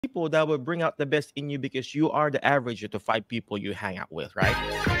people that will bring out the best in you because you are the average of the five people you hang out with, right?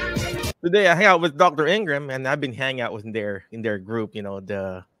 Today I hang out with Dr. Ingram, and I've been hanging out with in their group,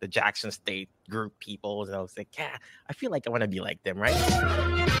 the Jackson State group people. And I was like, yeah, I feel like I want to be like them, right?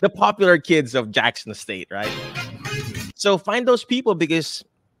 The popular kids of Jackson State, right? So find those people because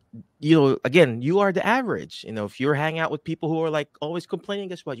again, you are the average. If you're hanging out with people who are like always complaining,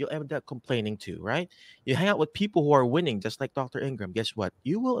 guess what? You'll end up complaining too, right? You hang out with people who are winning, just like Dr. Ingram. Guess what?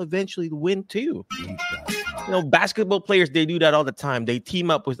 You will eventually win too. Basketball players, they do that all the time. They team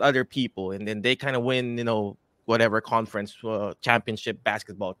up with other people and then they kind of win, whatever conference championship,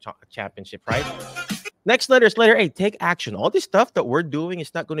 basketball championship, right? Next letter is letter A. Take action. All this stuff that we're doing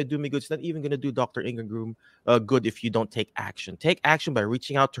is not going to do me good. It's not even going to do Dr. Ingram good if you don't take action. Take action by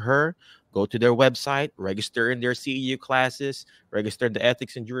reaching out to her. Go to their website, register in their CEU classes, register the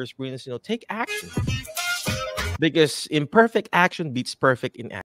ethics and jurisprudence. Take action because imperfect action beats perfect in action.